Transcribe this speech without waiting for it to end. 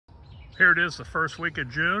Here it is, the first week of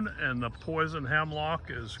June, and the poison hemlock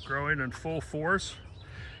is growing in full force.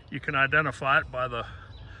 You can identify it by the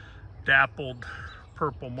dappled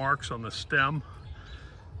purple marks on the stem.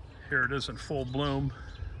 Here it is in full bloom.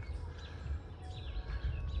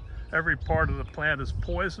 Every part of the plant is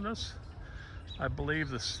poisonous. I believe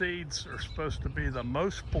the seeds are supposed to be the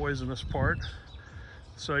most poisonous part,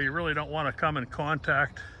 so you really don't want to come in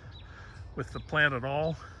contact with the plant at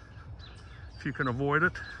all if you can avoid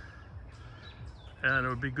it. And it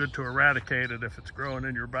would be good to eradicate it if it's growing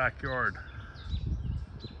in your backyard.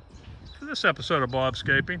 For this episode of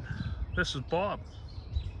BOBscaping, this is Bob.